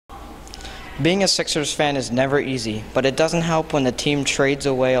Being a Sixers fan is never easy, but it doesn't help when the team trades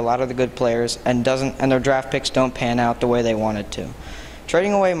away a lot of the good players and their draft picks don't pan out the way they wanted to.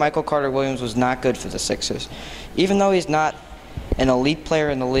 Trading away Michael Carter-Williams was not good for the Sixers. Even though he's not an elite player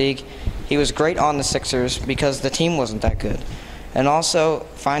in the league, he was great on the Sixers because the team wasn't that good. And also,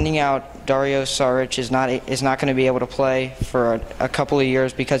 finding out Dario Saric is not going to be able to play for a couple of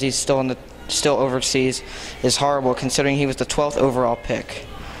years because he's still overseas is horrible, considering he was the 12th overall pick.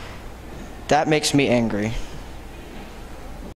 That makes me angry.